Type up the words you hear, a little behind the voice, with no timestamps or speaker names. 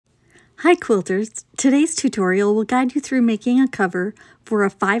Hi quilters! Today's tutorial will guide you through making a cover for a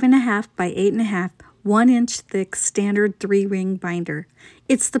 5.5 by 8.5 1-inch thick standard 3-ring binder.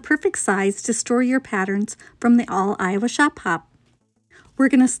 It's the perfect size to store your patterns from the All Iowa Shop Hop. We're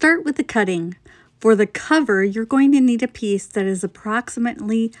going to start with the cutting. For the cover, you're going to need a piece that is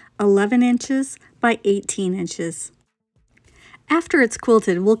approximately 11 inches by 18 inches. After it's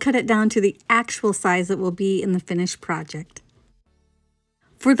quilted, we'll cut it down to the actual size it will be in the finished project.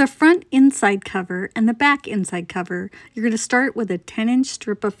 For the front inside cover and the back inside cover, you're going to start with a 10-inch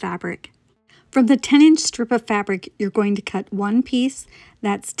strip of fabric. From the 10-inch strip of fabric, you're going to cut one piece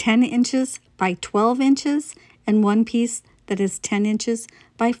that's 10 inches by 12 inches and one piece that is 10 inches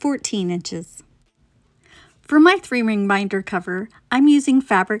by 14 inches. For my 3-ring binder cover, I'm using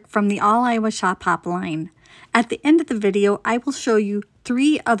fabric from the All Iowa Shop Hop line. At the end of the video, I will show you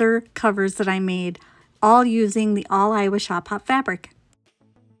 3 other covers that I made, all using the All Iowa Shop Hop fabric.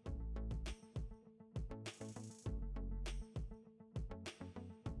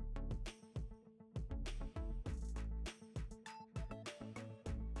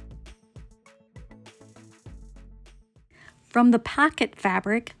 From the pocket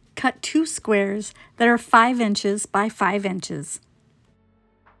fabric, cut 2 squares that are 5 inches by 5 inches.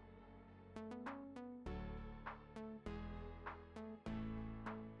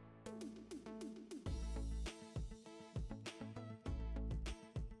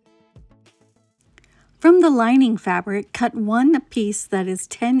 From the lining fabric, cut one piece that is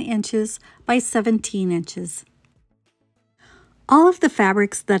 10 inches by 17 inches. All of the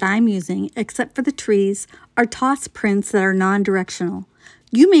fabrics that I'm using, except for the trees, are toss prints that are non-directional.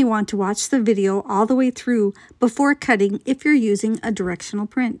 You may want to watch the video all the way through before cutting if you're using a directional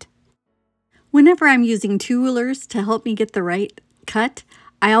print. Whenever I'm using 2 rulers to help me get the right cut,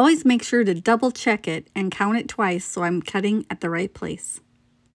 I always make sure to double check it and count it twice so I'm cutting at the right place.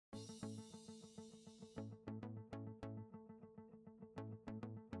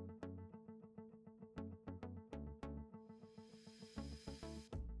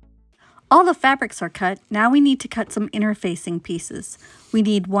 All the fabrics are cut. Now we need to cut some interfacing pieces. We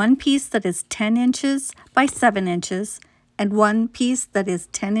need one piece that is 10 inches by 7 inches and one piece that is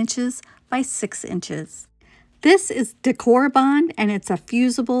 10 inches by 6 inches. This is Decor Bond and it's a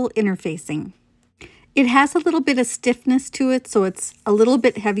fusible interfacing. It has a little bit of stiffness to it, so it's a little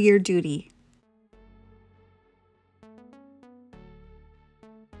bit heavier duty.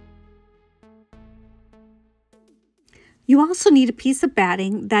 You also need a piece of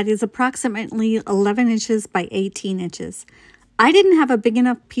batting that is approximately 11 inches by 18 inches. I didn't have a big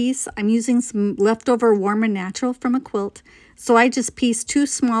enough piece. I'm using some leftover Warm and Natural from a quilt, so I just pieced 2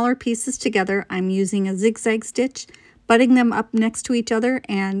 smaller pieces together. I'm using a zigzag stitch, butting them up next to each other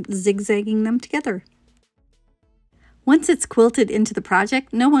and zigzagging them together. Once it's quilted into the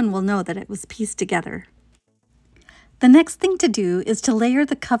project, no one will know that it was pieced together. The next thing to do is to layer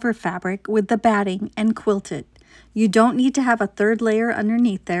the cover fabric with the batting and quilt it. You don't need to have a 3rd layer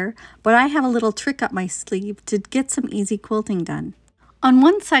underneath there, but I have a little trick up my sleeve to get some easy quilting done. On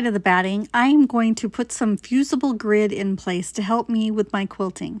one side of the batting, I am going to put some fusible grid in place to help me with my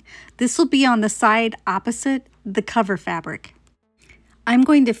quilting. This will be on the side opposite the cover fabric. I'm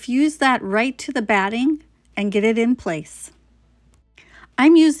going to fuse that right to the batting and get it in place.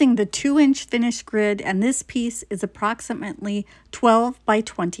 I'm using the 2-inch finish grid, and this piece is approximately 12 by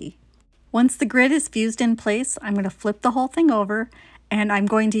 20. Once the grid is fused in place, I'm going to flip the whole thing over and I'm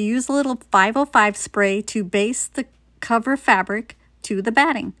going to use a little 505 spray to base the cover fabric to the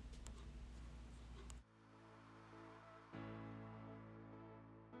batting.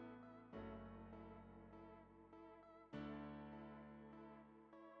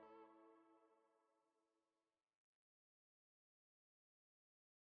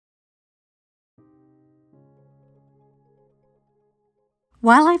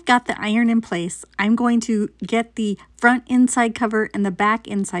 While I've got the iron in place, I'm going to get the front inside cover and the back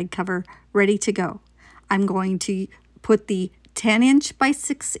inside cover ready to go. I'm going to put the 10-inch by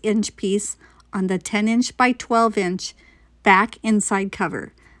 6-inch piece on the 10-inch by 12-inch back inside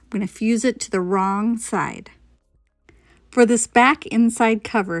cover. I'm going to fuse it to the wrong side. For this back inside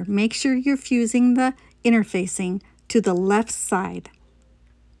cover, make sure you're fusing the interfacing to the left side.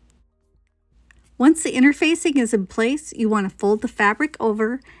 Once the interfacing is in place, you want to fold the fabric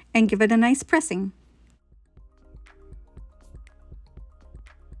over and give it a nice pressing.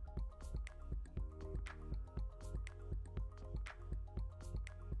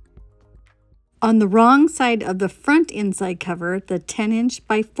 On the wrong side of the front inside cover, the 10-inch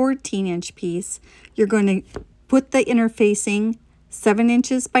by 14-inch piece, you're going to put the interfacing 7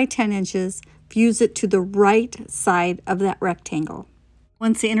 inches by 10 inches, fuse it to the right side of that rectangle.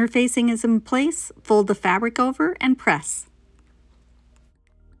 Once the interfacing is in place, fold the fabric over and press.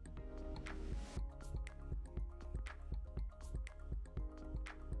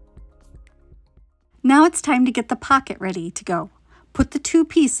 Now it's time to get the pocket ready to go. Put the two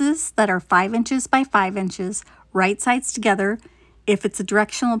pieces that are 5 inches by 5 inches right sides together. If it's a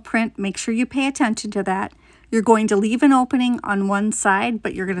directional print, make sure you pay attention to that. You're going to leave an opening on one side,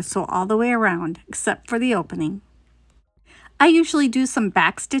 but you're going to sew all the way around except for the opening. I usually do some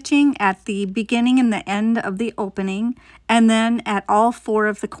back stitching at the beginning and the end of the opening, and then at all 4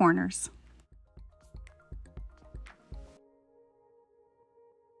 of the corners.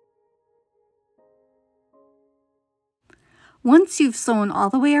 Once you've sewn all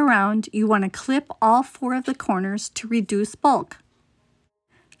the way around, you want to clip all 4 of the corners to reduce bulk.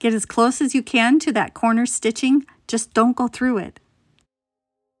 Get as close as you can to that corner stitching, just don't go through it.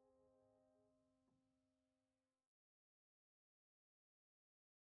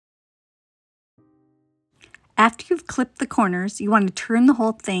 After you've clipped the corners, you want to turn the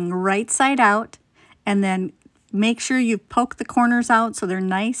whole thing right side out and then make sure you poke the corners out so they're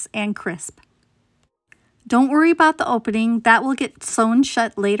nice and crisp. Don't worry about the opening, that will get sewn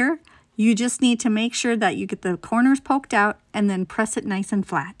shut later. You just need to make sure that you get the corners poked out and then press it nice and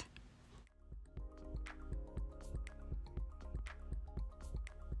flat.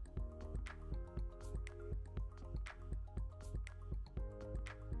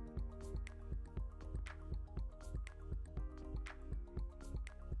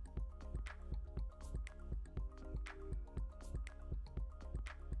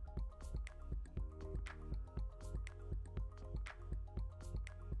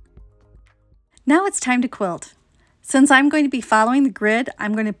 Now it's time to quilt. Since I'm going to be following the grid,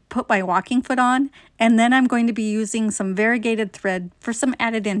 I'm going to put my walking foot on, and then I'm going to be using some variegated thread for some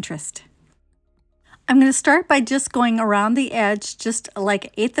added interest. I'm going to start by just going around the edge, just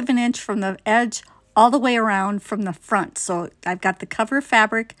like 1/8 of an inch from the edge all the way around from the front. So I've got the cover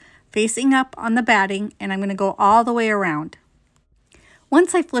fabric facing up on the batting, and I'm going to go all the way around.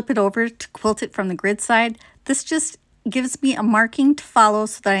 Once I flip it over to quilt it from the grid side, this just gives me a marking to follow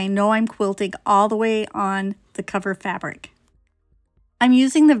so that I know I'm quilting all the way on the cover fabric. I'm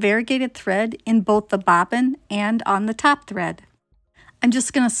using the variegated thread in both the bobbin and on the top thread. I'm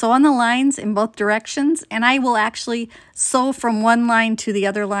just going to sew on the lines in both directions, and I will actually sew from one line to the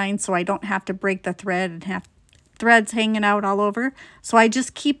other line so I don't have to break the thread and have threads hanging out all over. So I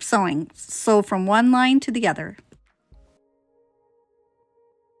just keep sewing, sew from one line to the other.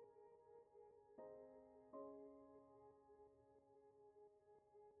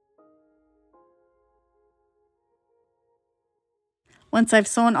 Once I've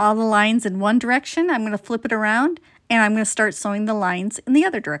sewn all the lines in one direction, I'm going to flip it around and I'm going to start sewing the lines in the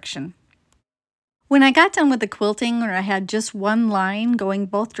other direction. When I got done with the quilting, where I had just one line going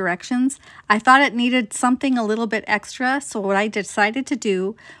both directions, I thought it needed something a little bit extra, so what I decided to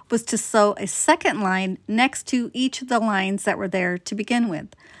do was to sew a second line next to each of the lines that were there to begin with.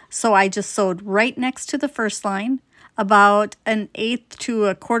 So I just sewed right next to the first line, about 1/8 to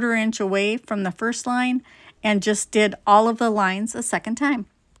 1/4 inch away from the first line, and just did all of the lines a second time.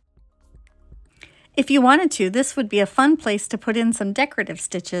 If you wanted to, this would be a fun place to put in some decorative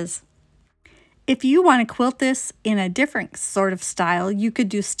stitches. If you want to quilt this in a different sort of style, you could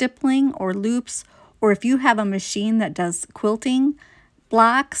do stippling or loops, or if you have a machine that does quilting,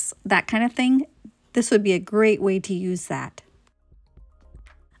 blocks, that kind of thing, this would be a great way to use that.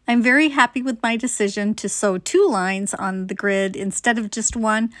 I'm very happy with my decision to sew 2 lines on the grid instead of just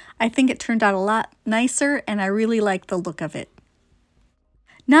one. I think it turned out a lot nicer and I really like the look of it.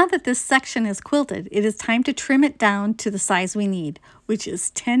 Now that this section is quilted, it is time to trim it down to the size we need, which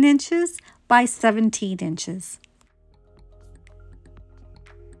is 10 inches by 17 inches.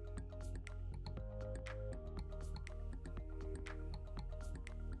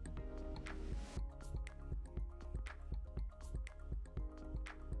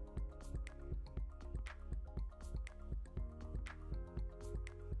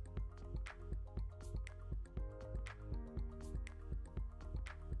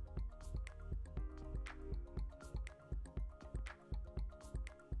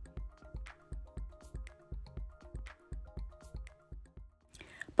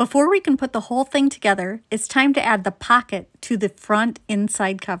 Before we can put the whole thing together, it's time to add the pocket to the front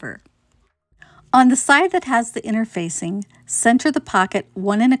inside cover. On the side that has the interfacing, center the pocket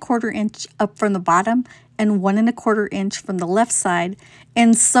 1 1/4 inch up from the bottom and 1 1/4 inch from the left side,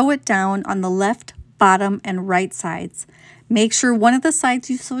 and sew it down on the left, bottom, and right sides. Make sure one of the sides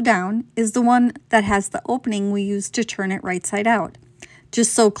you sew down is the one that has the opening we used to turn it right side out.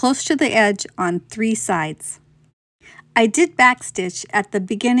 Just sew close to the edge on 3 sides. I did backstitch at the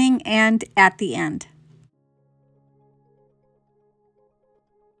beginning and at the end.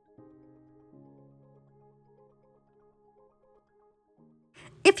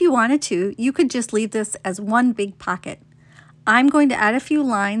 If you wanted to, you could just leave this as one big pocket. I'm going to add a few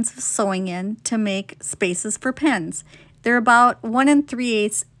lines of sewing in to make spaces for pins. They're about 1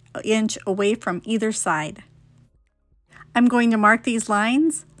 3/8 inch away from either side. I'm going to mark these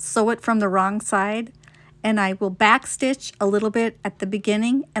lines, sew it from the wrong side, and I will backstitch a little bit at the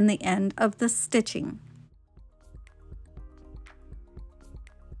beginning and the end of the stitching.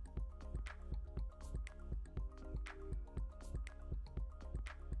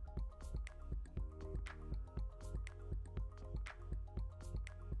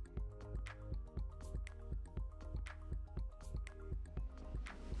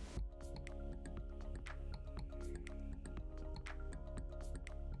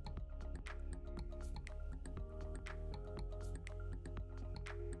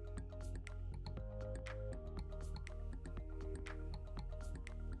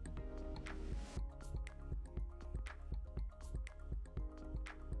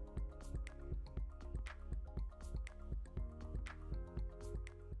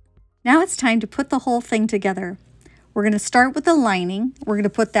 Now it's time to put the whole thing together. We're going to start with the lining. We're going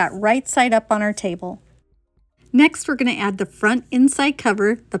to put that right side up on our table. Next, we're going to add the front inside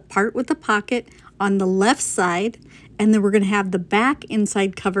cover, the part with the pocket, on the left side, and then we're going to have the back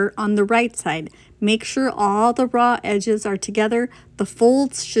inside cover on the right side. Make sure all the raw edges are together. The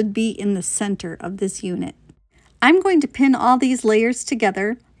folds should be in the center of this unit. I'm going to pin all these layers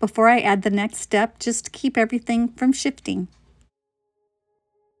together before I add the next step, just to keep everything from shifting.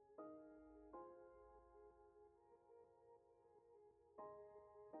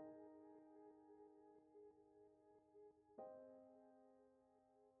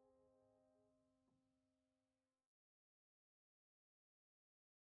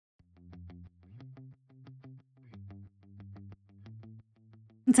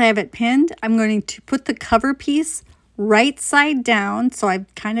 Since I have it pinned, I'm going to put the cover piece right side down. So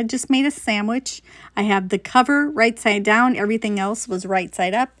I've kind of just made a sandwich. I have the cover right side down. Everything else was right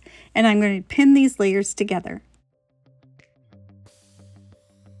side up. And I'm going to pin these layers together.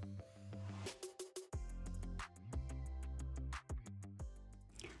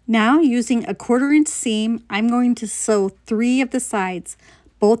 Now, using a 1/4 inch seam, I'm going to sew 3 of the sides,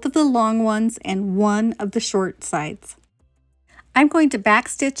 both of the long ones and 1 of the short sides. I'm going to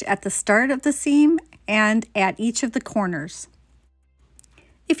backstitch at the start of the seam and at each of the corners.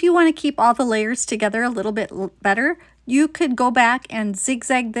 If you want to keep all the layers together a little bit better, you could go back and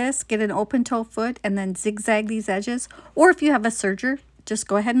zigzag this, get an open toe foot, and then zigzag these edges. Or if you have a serger, just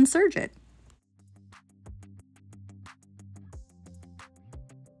go ahead and serge it.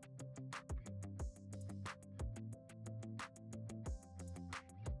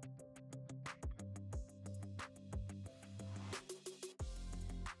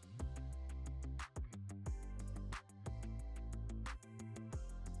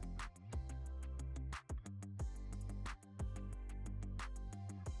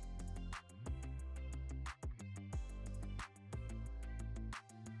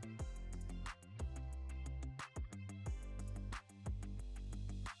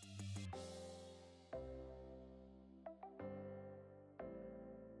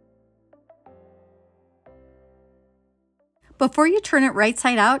 Before you turn it right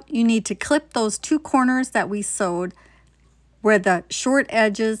side out, you need to clip those 2 corners that we sewed where the short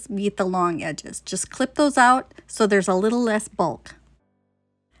edges meet the long edges. Just clip those out so there's a little less bulk.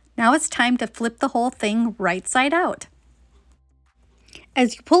 Now it's time to flip the whole thing right side out.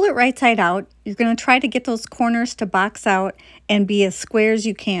 As you pull it right side out, you're going to try to get those corners to box out and be as square as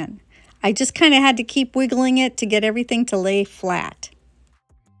you can. I just kind of had to keep wiggling it to get everything to lay flat.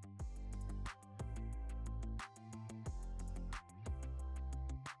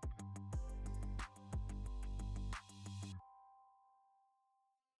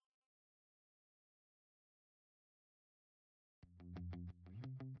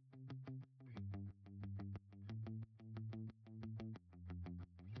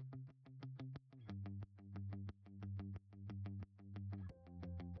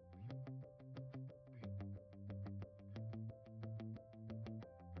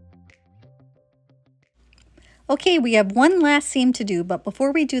 Okay, we have one last seam to do, but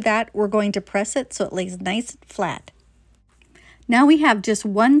before we do that, we're going to press it so it lays nice and flat. Now we have just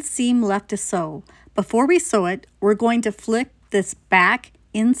one seam left to sew. Before we sew it, we're going to flip this back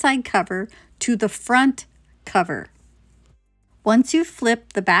inside cover to the front cover. Once you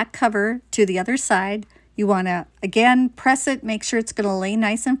flip the back cover to the other side, you want to again press it, make sure it's going to lay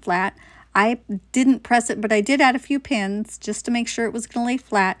nice and flat. I didn't press it, but I did add a few pins just to make sure it was going to lay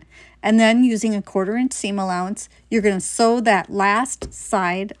flat. And then using a 1/4 inch seam allowance, you're going to sew that last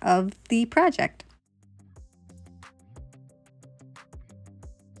side of the project.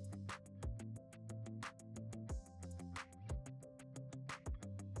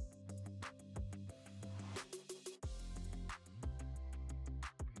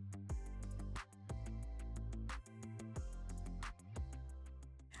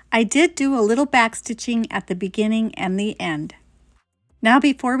 I did do a little back stitching at the beginning and the end. Now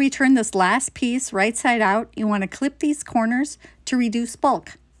before we turn this last piece right side out, you want to clip these corners to reduce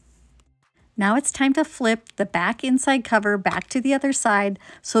bulk. Now it's time to flip the back inside cover back to the other side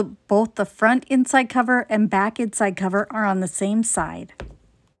so both the front inside cover and back inside cover are on the same side.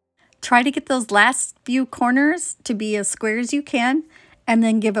 Try to get those last few corners to be as square as you can, and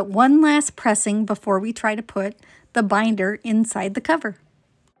then give it one last pressing before we try to put the binder inside the cover.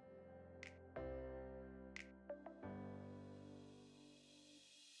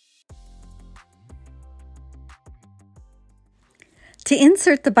 To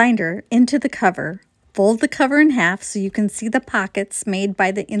insert the binder into the cover, fold the cover in half so you can see the pockets made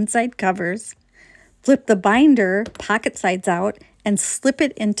by the inside covers. Flip the binder pocket sides out and slip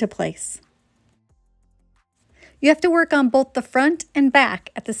it into place. You have to work on both the front and back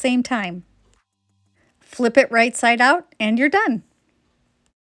at the same time. Flip it right side out and you're done.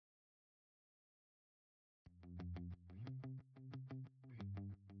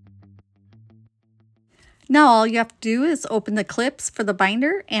 Now all you have to do is open the clips for the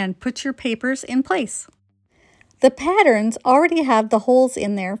binder and put your papers in place. The patterns already have the holes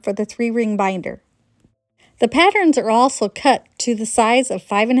in there for the 3-ring binder. The patterns are also cut to the size of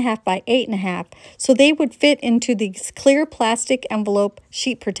 5.5 by 8.5, so they would fit into these clear plastic envelope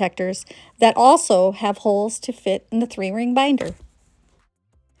sheet protectors that also have holes to fit in the 3-ring binder.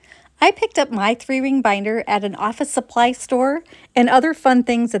 I picked up my 3-ring binder at an office supply store, and other fun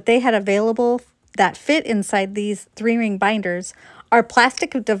things that they had available that fit inside these 3-ring binders are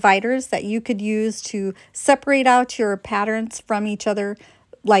plastic dividers that you could use to separate out your patterns from each other,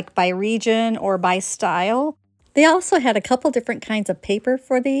 like by region or by style. They also had a couple different kinds of paper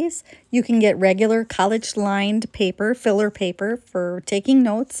for these. You can get regular college lined paper, filler paper for taking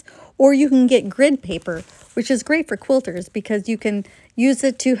notes, or you can get grid paper, which is great for quilters because you can use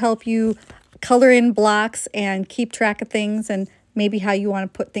it to help you color in blocks and keep track of things and maybe how you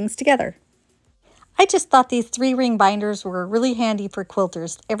want to put things together. I just thought these 3-ring binders were really handy for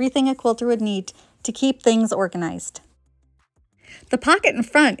quilters, everything a quilter would need to keep things organized. The pocket in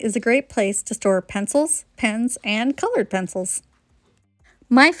front is a great place to store pencils, pens, and colored pencils.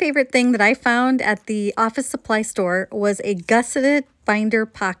 My favorite thing that I found at the office supply store was a gusseted binder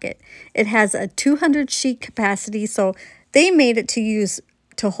pocket. It has a 200 sheet capacity, so they made it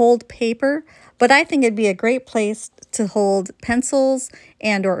to hold paper, but I think it'd be a great place to hold pencils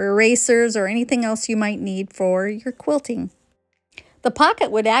and or erasers or anything else you might need for your quilting. The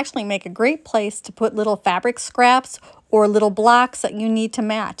pocket would actually make a great place to put little fabric scraps or little blocks that you need to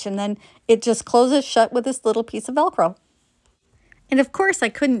match, and then it just closes shut with this little piece of Velcro. And of course I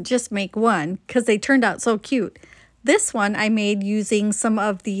couldn't just make one because they turned out so cute. This one I made using some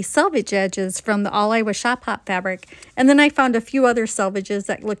of the selvage edges from the All Iowa Shop Hop fabric, and then I found a few other selvages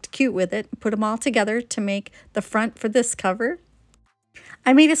that looked cute with it, put them all together to make the front for this cover.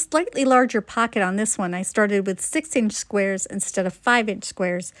 I made a slightly larger pocket on this one. I started with 6-inch squares instead of 5-inch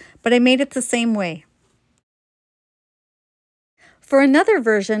squares, but I made it the same way. For another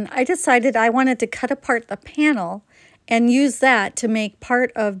version, I decided I wanted to cut apart the panel and use that to make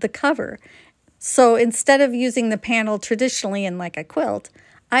part of the cover. So instead of using the panel traditionally in like a quilt,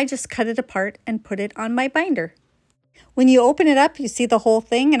 I just cut it apart and put it on my binder. When you open it up, you see the whole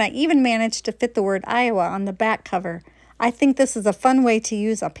thing, and I even managed to fit the word Iowa on the back cover. I think this is a fun way to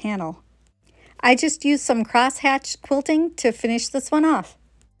use a panel. I just used some crosshatch quilting to finish this one off.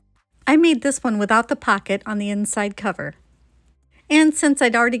 I made this one without the pocket on the inside cover. And since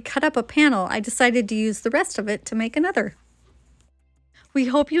I'd already cut up a panel, I decided to use the rest of it to make another. We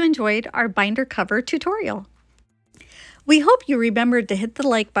hope you enjoyed our binder cover tutorial. We hope you remembered to hit the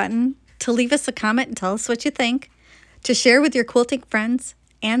like button, to leave us a comment and tell us what you think, to share with your quilting friends,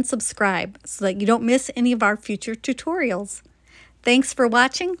 and subscribe so that you don't miss any of our future tutorials. Thanks for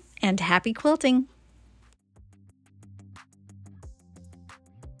watching and happy quilting!